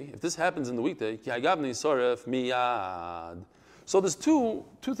weekday, if this happens in the weekday, so there's two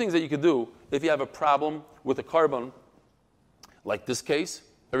things that you could do if you have a problem with a carbon, like this case.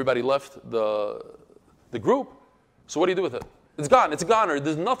 Everybody left the group. So what do you do with it? It's gone. It's a goner.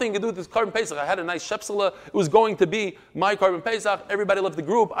 There's nothing to do with this carbon Pesach. I had a nice shepsela. It was going to be my carbon Pesach. Everybody left the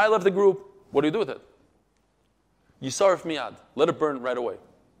group. I left the group. What do you do with it? Yisarif miyad. Let it burn right away.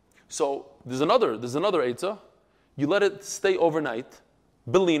 So there's another eitzah. you let it stay overnight,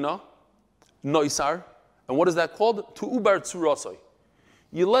 belina, noisar, and what is that called? Tu ubar tsurosoi.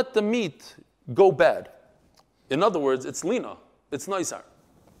 You let the meat go bad. In other words, it's lina, it's noisar.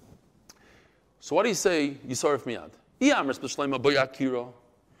 So what do you say, Yisarif Miyad?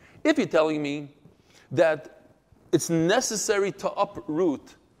 If you're telling me that it's necessary to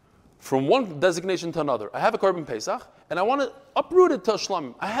uproot from one designation to another, I have a Korban Pesach, and I want to uproot it to a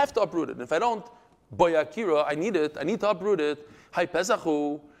Shlamim. I have to uproot it. And if I don't, Boyakira, I need to uproot it. Hi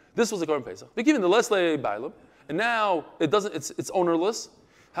Pesachu, this was a Korban Pesach. We're giving the Lesle Bailam, and now it's ownerless.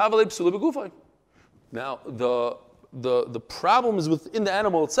 Havalei Psula Begufay. Now, the problem is within the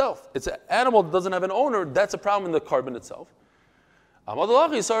animal itself. It's an animal that doesn't have an owner, that's a problem in the carbon itself. Now,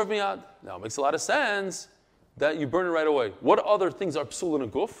 it makes a lot of sense that you burn it right away. What other things are psul in a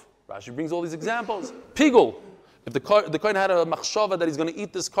guf? Rashi brings all these examples. Pigul. If the kohen had a machshava that he's going to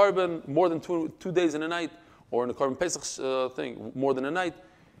eat this carbon more than 2 days in a night, or in a carbon pesach thing, more than a night.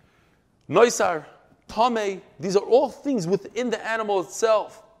 Noisar, tamei, these are all things within the animal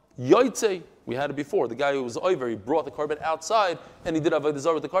itself. Yoitze, we had it before. The guy who was over, he brought the carbon outside, and he did avodah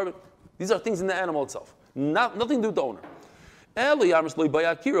zarah with the carbon. These are things in the animal itself. Nothing to do with the owner.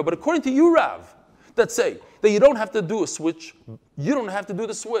 But according to you, Rav, that say that you don't have to do a switch. You don't have to do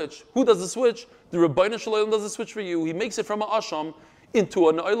the switch. Who does the switch? The Rabbeinu Shalom does the switch for you. He makes it from an asham into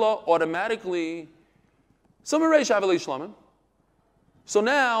an oila automatically. So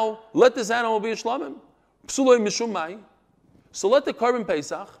now, let this animal be a shlamim. Psuloi mishumai. So let the carbon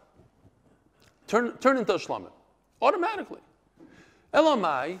pesach turn into a shlamim automatically.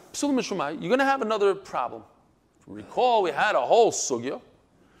 Elamai, psul mishumai. You're going to have another problem. Recall, we had a whole sugya.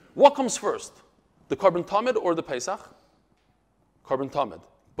 What comes first? The carbon tamid or the Pesach? Carbon tamid.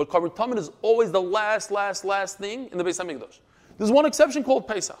 But carbon tamid is always the last thing in the Beis HaMikdash. There's one exception called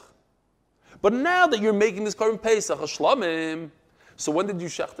Pesach. But now that you're making this carbon Pesach, a shlamim, so when did you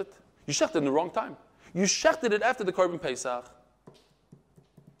shecht it? You shechted it in the wrong time. You shechted it after the carbon Pesach.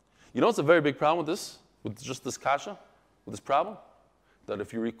 You know what's a very big problem with just this kasha, with this problem? That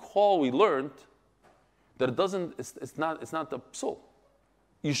if you recall, we learned that it's not the psul.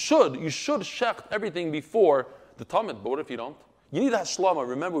 You should shecht everything before the tamid, but what if you don't? You need hashlama.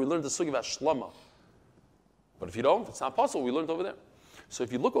 Remember, we learned the sugi of hashlama. But if you don't, it's not possible. We learned over there. So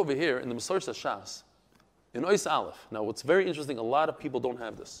if you look over here in the Masorah Shas, in Ois Aleph, now what's very interesting, a lot of people don't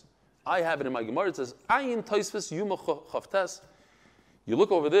have this. I have it in my Gemara. It says, Ayin Toisvis Yuma Chavtes. You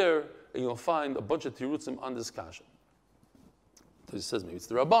look over there, and you'll find a bunch of tirutzim on this kasha. So it says, maybe it's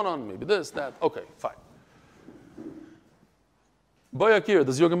the Rabbanon, maybe this, that. Okay, fine. Boyakir,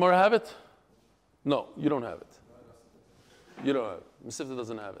 does your Gemara have it? No, you don't have it. You don't have it. Mesivta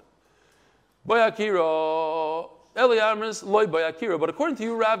doesn't have it. Boyakira, Eli Amris, Loi Boyakira. But according to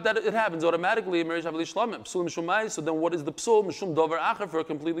you, Rav, that it happens automatically. So then what is the psul? Mishum Dover Acher for a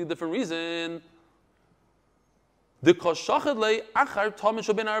completely different reason. Because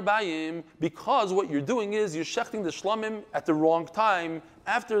what you're doing is you're shechting the shlamim at the wrong time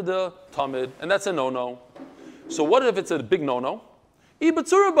after the tamid, and that's a no-no. So what if it's a big no-no?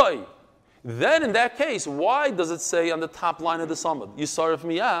 Then in that case, why does it say on the top line of the samad, Yisarif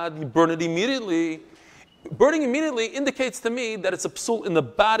miyad, you burn it immediately? Burning immediately indicates to me that it's a psul in the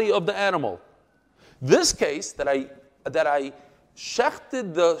body of the animal. This case, that I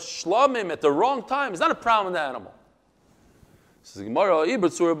shechted the shlamim at the wrong time, is not a problem in the animal. Says Gemara,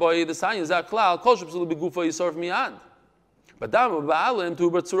 the sign is that klal kol shepsul begufa Yisarif miyad. But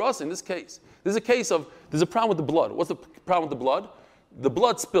in this case, there's a problem with the blood. What's the problem with the blood? The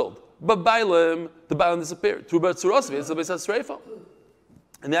blood spilled. But the bailim disappeared.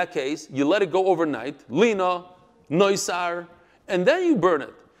 In that case, you let it go overnight, lina, noisar, and then you burn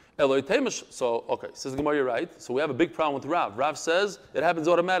it. So, okay, says Gemara, you're right. So we have a big problem with Rav. Rav says it happens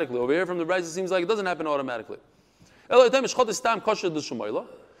automatically. Over here from the Brayz, it seems like it doesn't happen automatically. We have to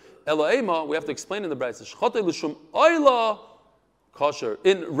explain in the Brayz. Kosher.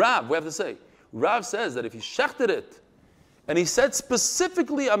 In Rav, we have to say, Rav says that if he shechted it, and he said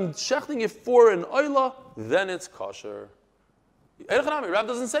specifically, I'm shechting it for an oila, then it's kosher. Rav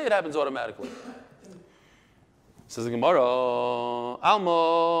doesn't say it happens automatically. Says the Gemara,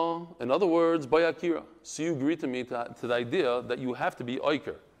 Alma, in other words, Bayakira. So you agree to me to the idea that you have to be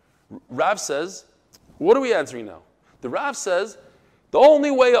oiker. Rav says, what are we answering now? The Rav says, the only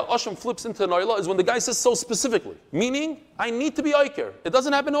way a asham flips into an oila is when the guy says so specifically. Meaning, I need to be oiker. It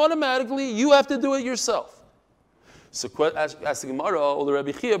doesn't happen automatically. You have to do it yourself. So ask the Gemara, or the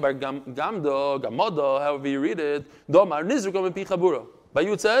Rabbi Chia bar Gamda, Gamada, however you read it, Domar Nizrukam and Pichabura. By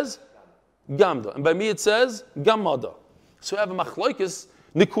you it says Gamda, and by me it says Gamada. So we have a machlokes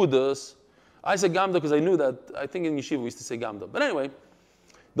nikudas I said Gamda because I knew that, I think in Yeshiva we used to say Gamda. But anyway,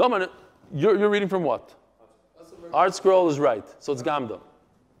 you're reading from what? Art Scroll is right, so it's Gamda.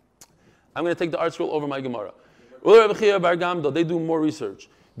 I'm going to take the Art Scroll over my Gemara. They do more research.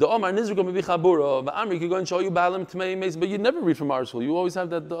 The Omar Nizruka Mevi Chabura, the Amri could go and show you Baalim Tmei Meis, but you never read from Art Scroll. You always have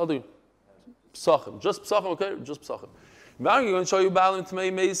the other Psachim. Just Psachim, okay? Just Psachim. The Amri could go and show you Baalim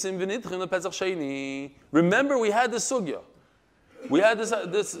Tmei Meis in V'nitchim the Pesach Sheni. Remember, we had this sugya. We had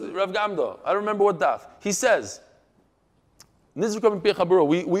this Rav Gamda. I don't remember what daf. He says, Nizruka Mevi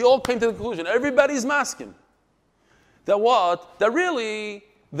Chabura. We all came to the conclusion. Everybody's masking. That what? That really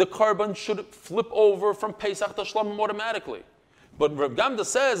the carbon should flip over from Pesach to Shlamim automatically. But Rav Gamda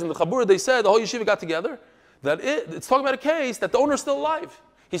says, in the Chabura they said, the whole yeshiva got together, that it's talking about a case that the owner's still alive.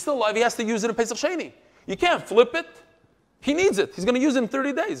 He's still alive, he has to use it in Pesach Sheni. You can't flip it. He needs it. He's going to use it in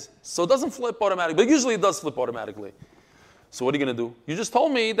 30 days. So it doesn't flip automatically. But usually it does flip automatically. So what are you going to do? You just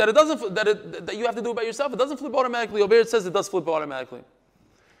told me that it doesn't, that you have to do it by yourself. It doesn't flip automatically. Over here it says it does flip automatically.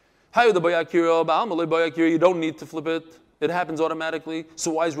 You don't need to flip it. It happens automatically.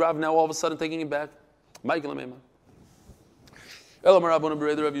 So why is Rav now all of a sudden taking it back?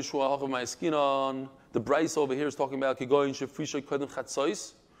 The Bryce over here is talking about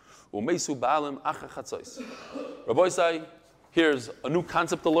Rabbi Isai, here's a new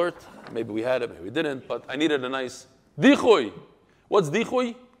concept alert. Maybe we had it, maybe we didn't, but I needed a nice dichui. What's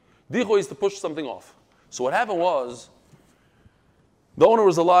dichui? Dichui is to push something off. So what happened was, the owner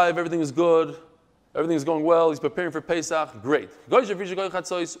was alive, everything was good, everything is going well, he's preparing for Pesach, great.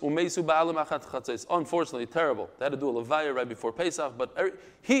 Unfortunately, terrible. They had to do a levaya right before Pesach, but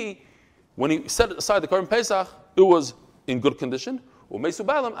when he set aside the carbon Pesach, it was in good condition. Once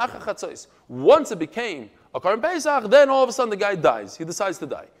it became a carbon Pesach, then all of a sudden the guy dies. He decides to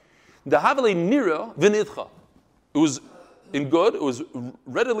die. The Havale Nira Vinitcha. It was in good, it was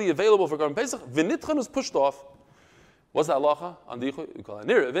readily available for carbon Pesach. Vinitcha was pushed off. What's the halacha? We call it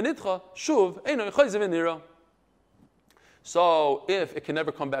nira. V'nitcha shuv eino yichayzev nira. So if it can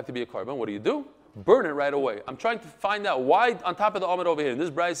never come back to be a carbon, what do? Burn it right away. I'm trying to find out why on top of the Amid over here in this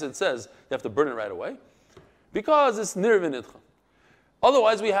brayso it says you have to burn it right away, because it's nira v'nitcha.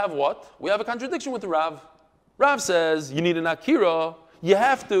 Otherwise, we have what? We have a contradiction with the Rav. Rav says you need an akira. You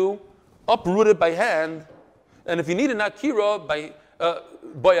have to uproot it by hand, and if you need an akira by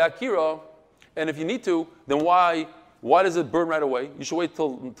akira, and if you need to, then why does it burn right away? You should wait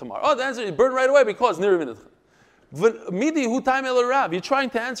till tomorrow. Oh, the answer is burn right away because nira v'nitcha. Midi hu time el Rav. You're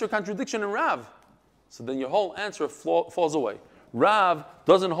trying to answer a contradiction in Rav. So then your whole answer falls away. Rav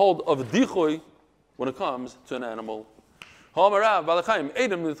doesn't hold of dichui when it comes to an animal. Nice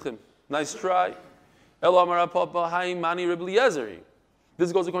try.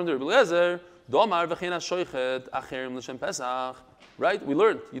 This goes according to Rebbe Eliezer. Right? We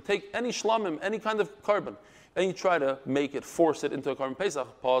learned. You take any shlamim, any kind of carbon, and you try to force it into a carbon Pesach,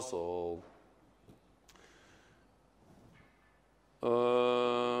 possible.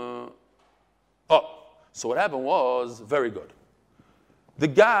 So what happened was very good. The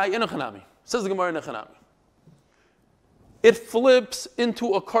guy in a Chanami, says the Gemara in a Chanami, it flips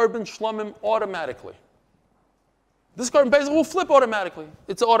into a carbon shlamim automatically. This carbon Pesach will flip automatically.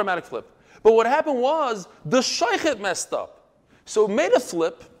 It's an automatic flip. But what happened was the shaychet messed up. So it made a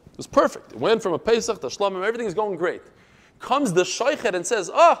flip. It was perfect. It went from a Pesach to shlamim. Everything is going great. Comes the shaychet and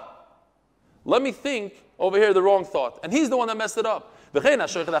says, let me think over here the wrong thought. And he's the one that messed it up.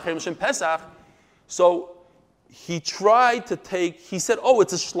 So he tried to he said,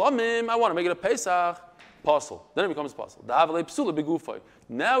 it's a shlamim. I want to make it a Pesach. Pasul. Then it becomes pasul.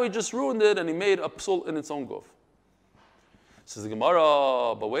 Now he just ruined it and he made a psul in its own guf. Says the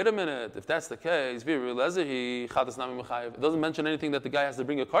Gemara, but wait a minute. If that's the case, it doesn't mention anything that the guy has to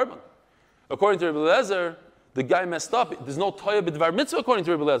bring a carbon. According to Rebbe Eliezer, the guy messed up. There's no toya b'dvar mitzvah according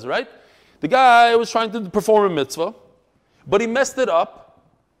to Rebbe Eliezer, right? The guy was trying to perform a mitzvah, but he messed it up,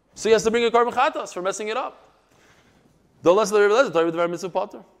 so he has to bring a carbon chatas for messing it up. The lesson of Rebbe Eliezer, toya b'dvar mitzvah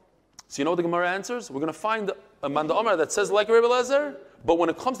pater. So you know what the Gemara answers? We're going to find a Manda Omer that says like Rebbe Eliezer, but when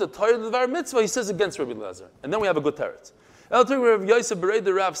it comes to toya b'dvar mitzvah, he says against Rebbe Eliezer. And then we have a good teretz. El Rav Yosef Berei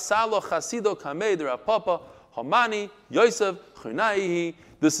the Rav Salo Chasido Kamei the Rav Papa Hamani Yosef Chunaihi.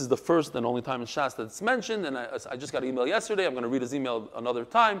 This is the first and only time in Shas that it's mentioned, and I just got an email yesterday. I'm going to read his email another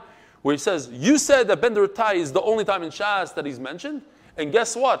time, where he says, you said that Ben Derutai is the only time in Shas that he's mentioned, and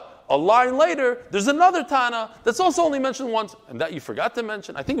guess what? A line later, there's another Tana that's also only mentioned once, and that you forgot to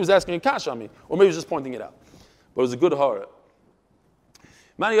mention. I think he was asking a kash on me, or maybe he was just pointing it out. But it was a good horror.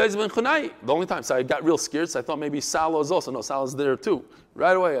 The only time. So I got real scared, so I thought maybe Salo is also. No, Salo's there too.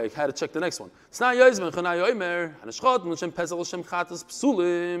 Right away, I had to check the next one.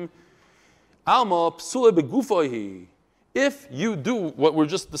 Alma psule begufohi. If you do what we're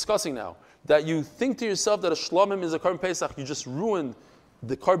just discussing now, that you think to yourself that a shlomim is a carbon pesach, you just ruined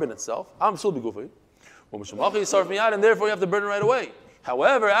the carbon itself. Alma psule begufohi. And therefore you have to burn it right away.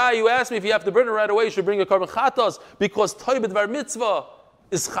 However, you asked me if you have to burn it right away, you should bring a carbon chatos because toibet var mitzvah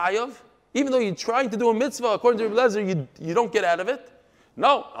is chayav. Even though you're trying to do a mitzvah, according to Rebbe Lezer, you don't get out of it.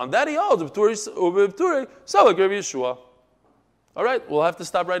 No, on that he holds. So like Rebbe Yeshua. All right, we'll have to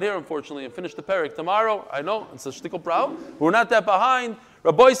stop right here, unfortunately, and finish the parak tomorrow. I know, it's a shtickle proud. We're not that behind.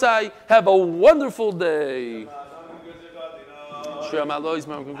 Rabbi Isai, have a wonderful day.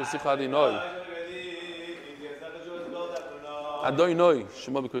 Adonai,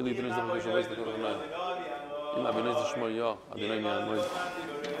 Shema b'koyli d'nei zeh v'shavos d'kol Adonai. Im Adonai ze Shema Yah, Adonai mi'anoy.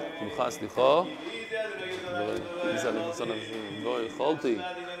 Kumcha slicha. Yizal l'nisan lo yicholti.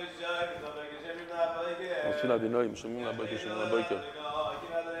 Moshin Adonai, Mishemim l'boiker, Mishemim l'boiker.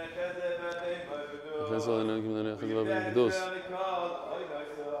 V'chesed Adonai kim Adonai chazva v'negdos.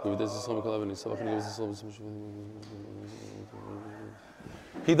 V'vides Yisrael b'kol Avnei, Savach v'vides Yisrael b'shem.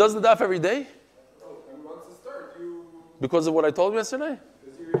 He does the daf every day? Because of what I told him yesterday?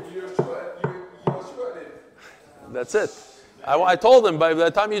 That's it. I told him by the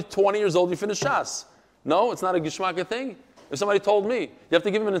time you're 20 years old, you finish Shas. No, it's not a Gishmaka thing. If somebody told me, you have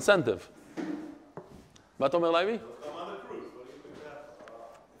to give him an incentive. What Omer Levi? Come on the cruise. What do you think that?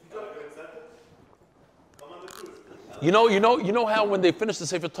 If you got a good incentive, come on the cruise. You know how when they finish the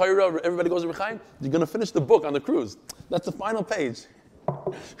Sefer Torah, everybody goes to Rechaim? You're going to finish the book on the cruise. That's the final page.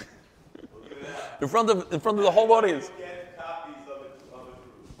 in front of the whole audience.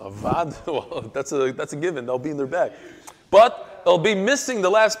 Avad, well, that's a given. They'll be in their bag, but they'll be missing the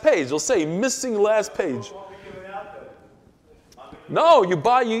last page. They'll say missing the last page. No, you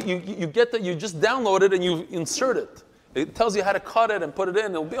buy, you get that, you just download it and you insert it. It tells you how to cut it and put it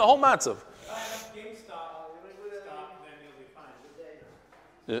in. It'll be a whole matzav.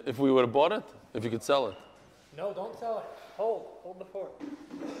 If we would have bought it, if you could sell it. No, don't sell it. Hold the fort.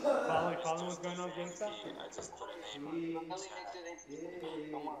 Following what's going on with GameStop? I just put a name on the chat.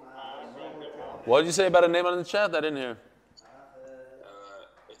 What did you say about a name on the chat? I didn't hear.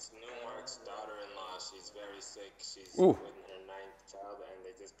 It's Newmark's daughter-in-law. She's very sick. She's Ooh. with her 9th child, and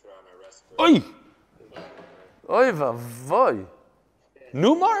they just put her on a respirator. Oy! Oy vavoy.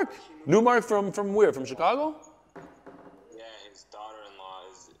 Newmark? Newmark from where? From Chicago? Yeah, his daughter-in-law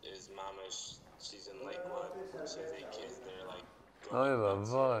is mamish. She's in Lakewood. She has 8 kids. They're like. Oy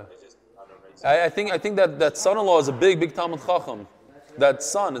vavoy. They just put her right. I think that son-in-law is a big Talmud Chacham. That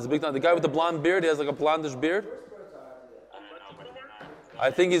son is a big. The guy with the blonde beard. He has like a blondish beard. I don't know, but I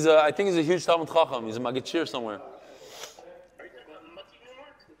think he's a huge Talmud Chacham. He's a Magichir somewhere.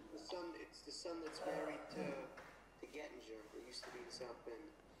 It's the son that's married to Gettinger, who used to be in South Bend.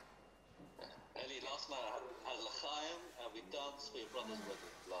 Eli, last night I had l'chaim and we danced for your brother's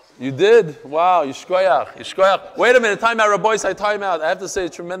wedding last night. You did? Wow, Yishkoyach. Wait a minute, time out, Rabbi, say time out. I have to say a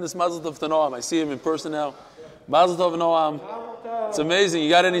tremendous mazel tov to Noam. I see him in person now. Mazel tov, Noam. It's amazing. You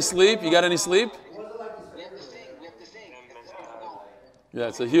got any sleep? We have to sing. Yeah,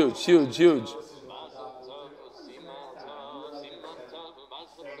 it's a huge.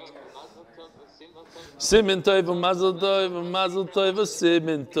 Simin tov, mazel tov,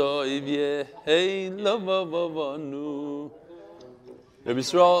 simin tov, yeah. Hey, love avanu. Rabbi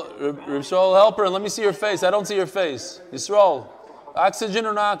Yisrael, help her. Let me see your face. I don't see your face. Yisrael, oxygen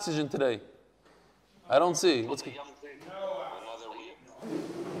or no oxygen today? I don't see. What's good?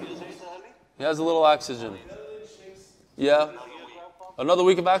 He has a little oxygen. Yeah. Another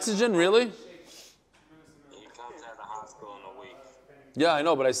week of oxygen? Really? He comes out of the hospital in a week. Yeah, I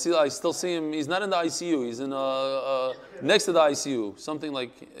know, but I still see him. He's not in the ICU. He's in next to the ICU, something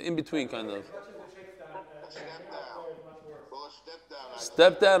like in between, kind of.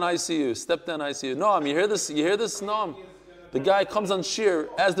 Step down ICU. Noam, you hear this? Noam? The guy comes on shear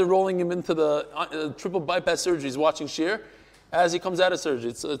as they're rolling him into the triple bypass surgery. He's watching shear as he comes out of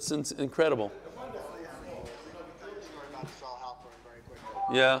surgery. It's incredible.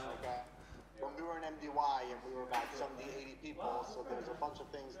 Yeah. When we were in MDY and we were about 70, 80 people, so there's a bunch of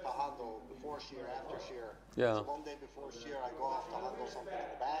things to handle before shear, after shear. Yeah. So one day before shear, I go off to handle something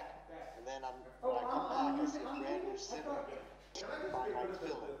in the back, and then when I come back, I see a brand new sitter by my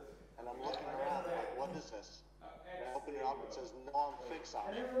tefillin, and I'm looking around like, what is this? And I open it up, it says Noam Fix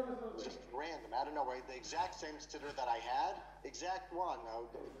on it. It's just random, out of nowhere. The exact same sitter that I had, exact one,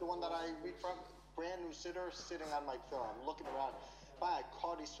 the one that I read from, brand new sitter sitting on my tefillin. I'm looking around. I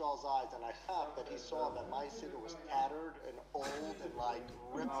caught Yisrael's eyes, and I thought that he saw that my sitter was tattered and old and like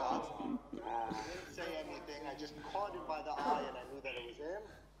ripped up. I didn't say anything. I just caught him by the eye, and I knew that it was him.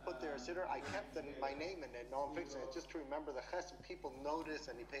 Put there siddur. I kept my name in it, no I'm fixing it, just to remember the chesed. People noticed,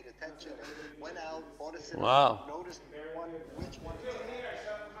 and he paid attention, and went out, bought a siddur, Wow. noticed which one to take,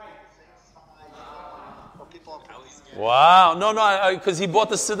 same size, for people. Wow. No, because he bought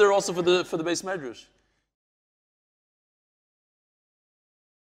the siddur also for the base medrash.